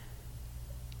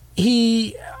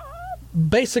 he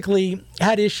basically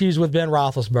had issues with Ben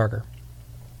Roethlisberger.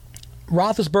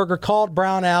 Roethlisberger called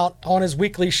Brown out on his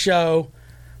weekly show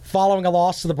following a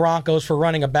loss to the Broncos for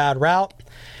running a bad route.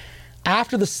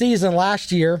 After the season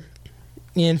last year,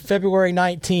 in February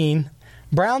 19,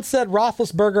 Brown said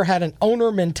Roethlisberger had an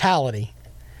owner mentality.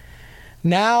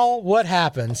 Now what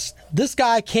happens? This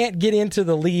guy can't get into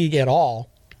the league at all.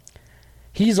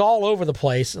 He's all over the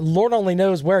place. Lord only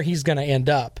knows where he's going to end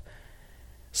up.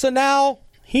 So now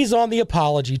he's on the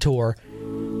apology tour.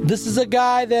 This is a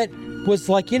guy that was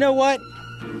like, you know what?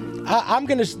 I'm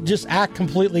going to just act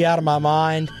completely out of my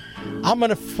mind. I'm going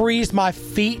to freeze my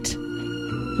feet,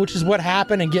 which is what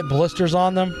happened, and get blisters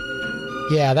on them.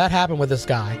 Yeah, that happened with this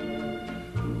guy.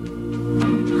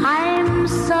 I'm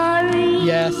sorry.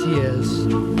 Yes, he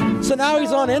is. So now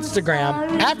he's on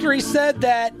Instagram after he said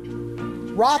that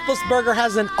Roethlisberger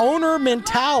has an owner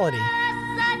mentality.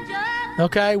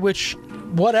 Okay, which,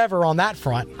 whatever on that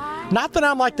front. Not that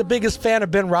I'm like the biggest fan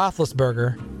of Ben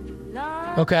Roethlisberger.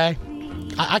 Okay?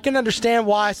 I can understand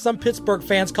why some Pittsburgh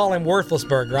fans call him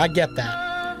Worthlessburger. I get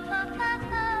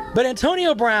that. But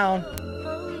Antonio Brown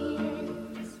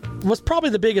was probably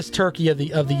the biggest turkey of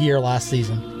the year last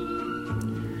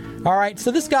season. All right,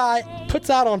 so this guy puts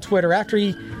out on Twitter after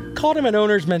he called him an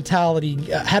owner's mentality,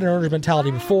 had an owner's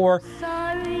mentality before.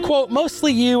 Quote,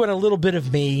 mostly you and a little bit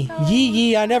of me.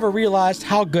 Yee, I never realized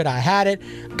how good I had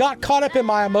it. Got caught up in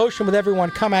my emotion with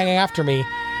everyone coming after me.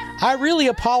 I really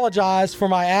apologize for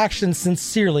my actions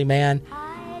sincerely, man.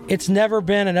 It's never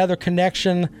been another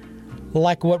connection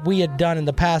like what we had done in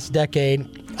the past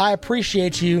decade. I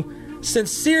appreciate you.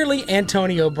 Sincerely,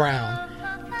 Antonio Brown.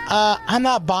 I'm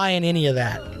not buying any of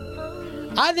that.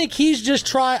 I think he's just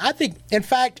trying. I think, in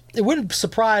fact, it wouldn't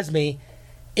surprise me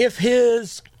if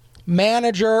his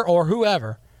manager or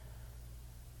whoever,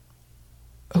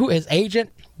 his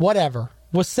agent, whatever,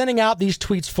 was sending out these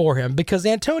tweets for him, because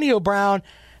Antonio Brown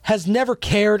has never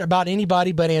cared about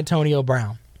anybody but Antonio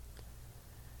Brown.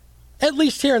 At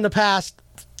least here in the past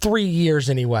 3 years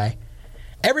anyway.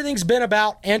 Everything's been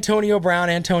about Antonio Brown,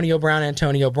 Antonio Brown,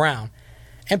 Antonio Brown.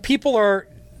 And a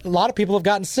lot of people have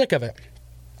gotten sick of it.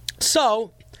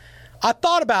 So, I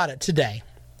thought about it today.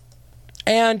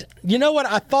 And you know what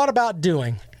I thought about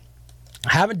doing?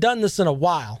 I haven't done this in a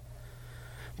while.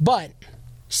 But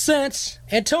since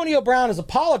Antonio Brown is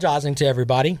apologizing to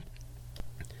everybody,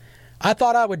 I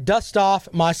thought I would dust off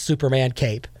my Superman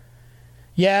cape.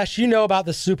 Yes, you know about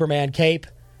the Superman cape.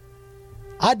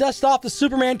 I dust off the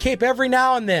Superman cape every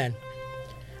now and then,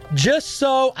 just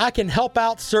so I can help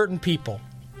out certain people.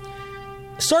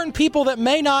 Certain people that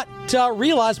may not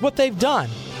realize what they've done.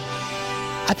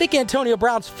 I think Antonio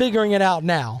Brown's figuring it out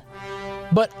now.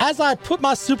 But as I put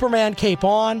my Superman cape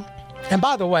on, and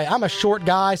by the way, I'm a short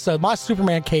guy, so my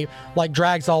Superman cape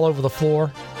drags all over the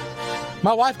floor.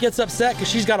 My wife gets upset because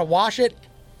she's got to wash it,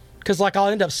 because I'll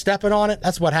end up stepping on it.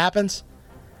 That's what happens.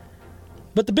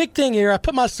 But the big thing here, I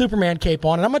put my Superman cape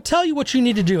on, and I'm going to tell you what you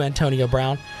need to do, Antonio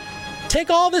Brown. Take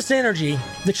all this energy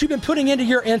that you've been putting into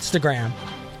your Instagram,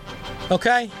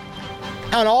 okay?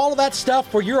 And all of that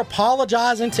stuff where you're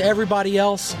apologizing to everybody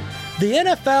else. The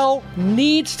NFL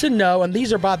needs to know, and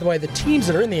these are, by the way, the teams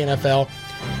that are in the NFL,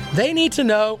 they need to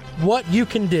know what you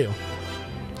can do.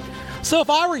 So if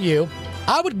I were you,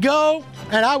 I would go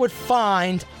and I would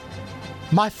find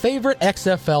my favorite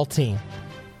XFL team.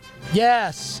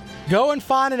 Yes, go and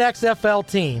find an XFL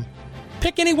team.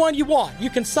 Pick any one you want. You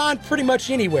can sign pretty much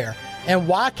anywhere. And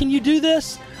why can you do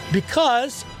this?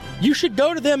 Because you should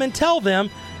go to them and tell them,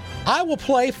 I will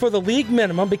play for the league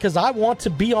minimum because I want to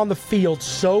be on the field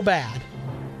so bad.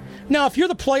 Now, if you're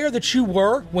the player that you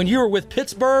were when you were with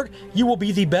Pittsburgh, you will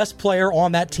be the best player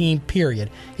on that team, period.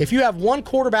 If you have one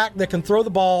quarterback that can throw the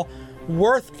ball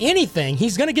worth anything,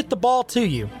 he's going to get the ball to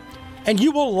you. And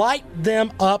you will light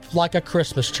them up like a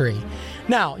Christmas tree.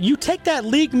 Now, you take that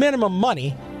league minimum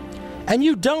money and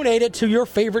you donate it to your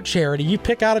favorite charity. You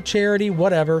pick out a charity,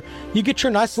 whatever. You get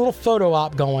your nice little photo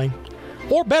op going.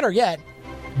 Or better yet,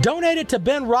 donate it to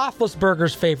Ben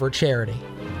Roethlisberger's favorite charity.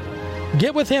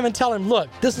 Get with him and tell him, look,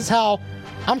 this is how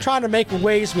I'm trying to make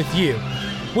waves with you.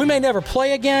 We may never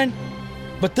play again,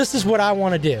 but this is what I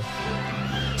want to do.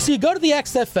 So you go to the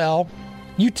XFL,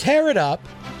 you tear it up,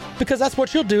 because that's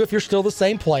what you'll do if you're still the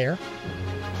same player.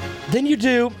 Then you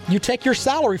take your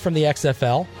salary from the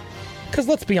XFL, because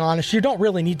let's be honest, you don't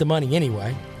really need the money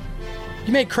anyway.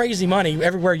 You make crazy money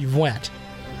everywhere you've went.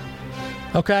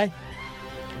 Okay?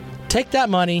 Take that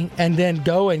money and then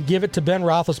go and give it to Ben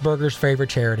Roethlisberger's favorite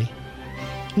charity.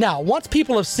 Now, once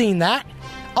people have seen that,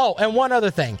 and one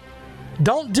other thing.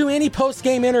 Don't do any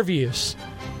post-game interviews.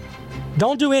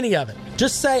 Don't do any of it.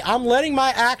 Just say, I'm letting my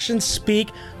actions speak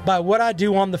by what I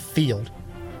do on the field.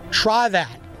 Try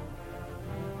that.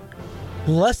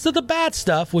 Less of the bad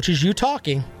stuff, which is you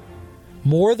talking.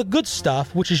 More of the good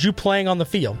stuff, which is you playing on the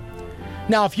field.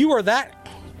 Now, if you are that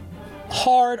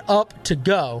hard up to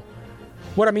go,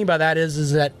 what I mean by that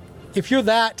is that if you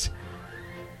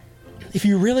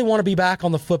really want to be back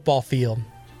on the football field,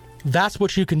 that's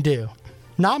what you can do.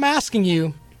 Now, I'm asking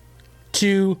you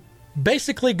to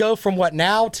basically go from what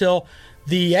now till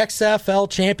the XFL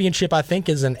championship, I think,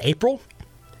 is in April.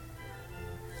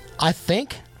 I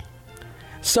think.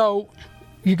 So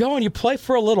you go and you play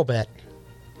for a little bit.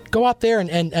 Go out there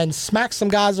and smack some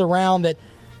guys around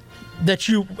that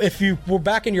you, if you were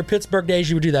back in your Pittsburgh days,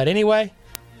 you would do that anyway.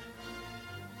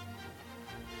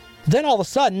 Then all of a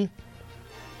sudden,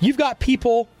 you've got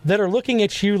people that are looking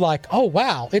at you like, oh,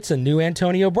 wow, it's a new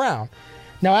Antonio Brown.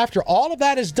 Now, after all of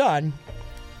that is done,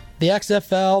 the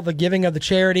XFL, the giving of the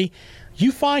charity,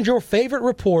 you find your favorite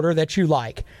reporter that you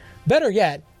like. Better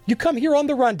yet, you come here on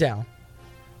the Rundown.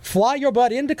 Fly your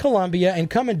butt into Columbia and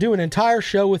come and do an entire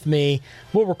show with me.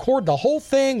 We'll record the whole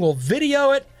thing, we'll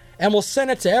video it, and we'll send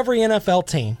it to every NFL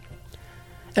team.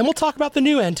 And we'll talk about the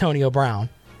new Antonio Brown.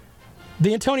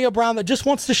 The Antonio Brown that just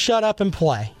wants to shut up and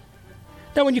play.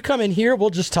 Now, when you come in here, we'll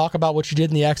just talk about what you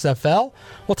did in the XFL.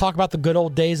 We'll talk about the good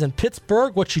old days in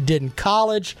Pittsburgh, what you did in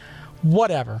college,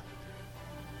 whatever.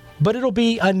 But it'll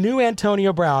be a new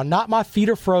Antonio Brown. Not my feet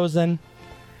are frozen.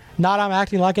 Not I'm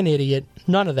acting like an idiot.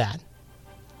 None of that.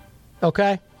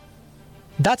 Okay?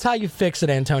 That's how you fix it,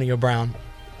 Antonio Brown.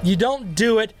 You don't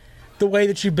do it the way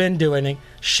that you've been doing it,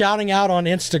 shouting out on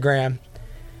Instagram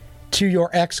to your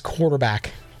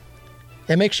ex-quarterback.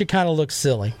 It makes you kind of look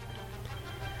silly.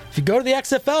 If you go to the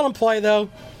XFL and play, though,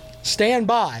 stand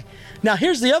by. Now,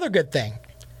 here's the other good thing.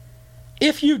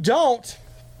 If you don't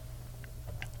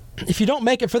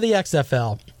make it for the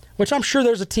XFL, which I'm sure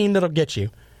there's a team that'll get you,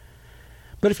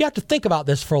 but if you have to think about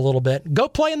this for a little bit, go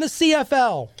play in the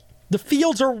CFL. The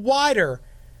fields are wider.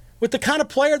 With the kind of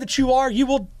player that you are, you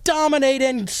will dominate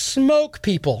and smoke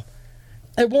people.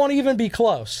 It won't even be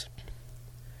close.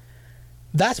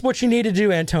 That's what you need to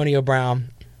do, Antonio Brown.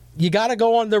 You got to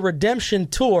go on the redemption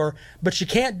tour, but you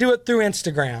can't do it through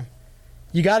Instagram.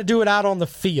 You got to do it out on the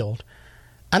field.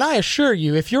 And I assure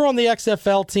you, if you're on the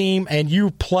XFL team and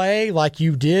you play like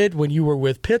you did when you were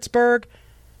with Pittsburgh,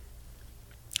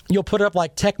 you'll put up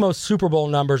like Tecmo Super Bowl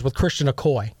numbers with Christian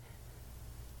McCoy.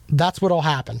 That's what'll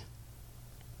happen.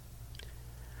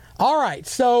 All right,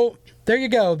 so there you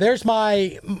go. There's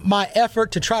my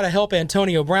effort to try to help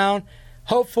Antonio Brown.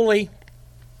 Hopefully,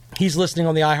 he's listening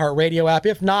on the iHeartRadio app.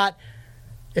 If not,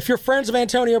 if you're friends of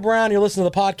Antonio Brown, you're listening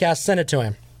to the podcast, send it to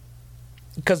him.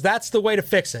 Because that's the way to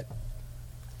fix it.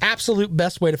 Absolute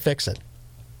best way to fix it.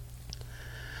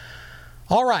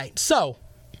 All right, so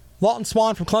Lawton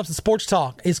Swan from Clemson Sports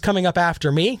Talk is coming up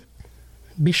after me.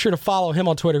 Be sure to follow him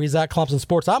on Twitter. He's at Clemson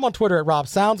Sports. I'm on Twitter at Rob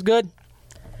Sounds Good.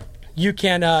 You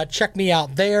can check me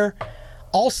out there.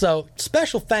 Also,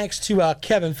 special thanks to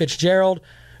Kevin Fitzgerald,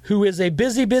 who is a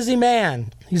busy, busy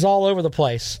man. He's all over the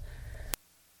place.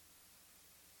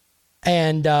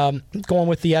 And going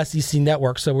with the SEC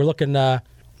Network. So we're looking,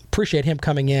 appreciate him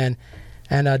coming in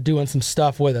and doing some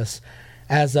stuff with us.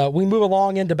 As we move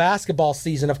along into basketball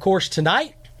season, of course,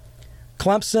 tonight,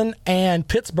 Clemson and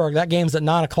Pittsburgh. That game's at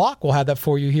 9 o'clock. We'll have that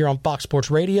for you here on Fox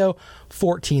Sports Radio,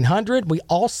 1400. We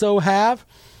also have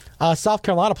South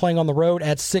Carolina playing on the road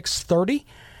at 6:30.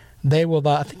 They will.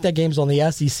 I think that game's on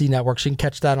the SEC Network, so you can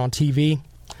catch that on TV.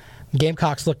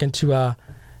 Gamecocks looking to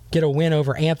get a win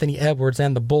over Anthony Edwards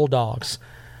and the Bulldogs.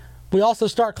 We also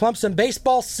start Clemson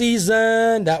baseball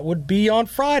season. That would be on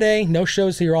Friday. No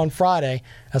shows here on Friday,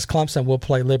 as Clemson will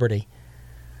play Liberty.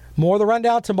 More of the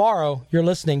rundown tomorrow. You're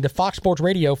listening to Fox Sports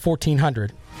Radio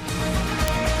 1400.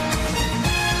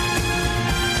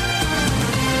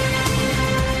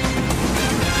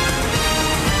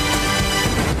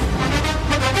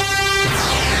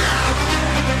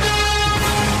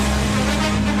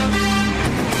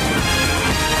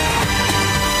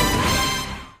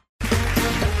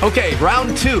 Okay,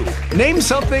 round two. Name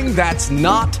something that's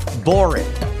not boring.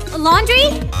 A laundry?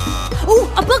 Ooh,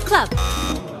 a book club.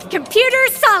 Computer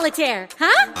solitaire,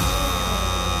 huh?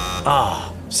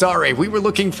 Ah, sorry, we were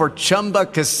looking for Chumba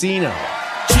Casino.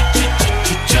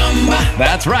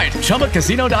 That's right,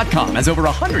 ChumbaCasino.com has over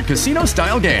 100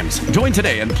 casino-style games. Join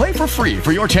today and play for free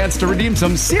for your chance to redeem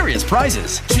some serious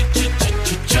prizes.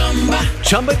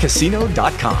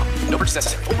 ChumbaCasino.com. No purchase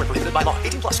necessary. Void where prohibited by law.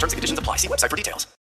 18 plus terms and conditions apply. See website for details.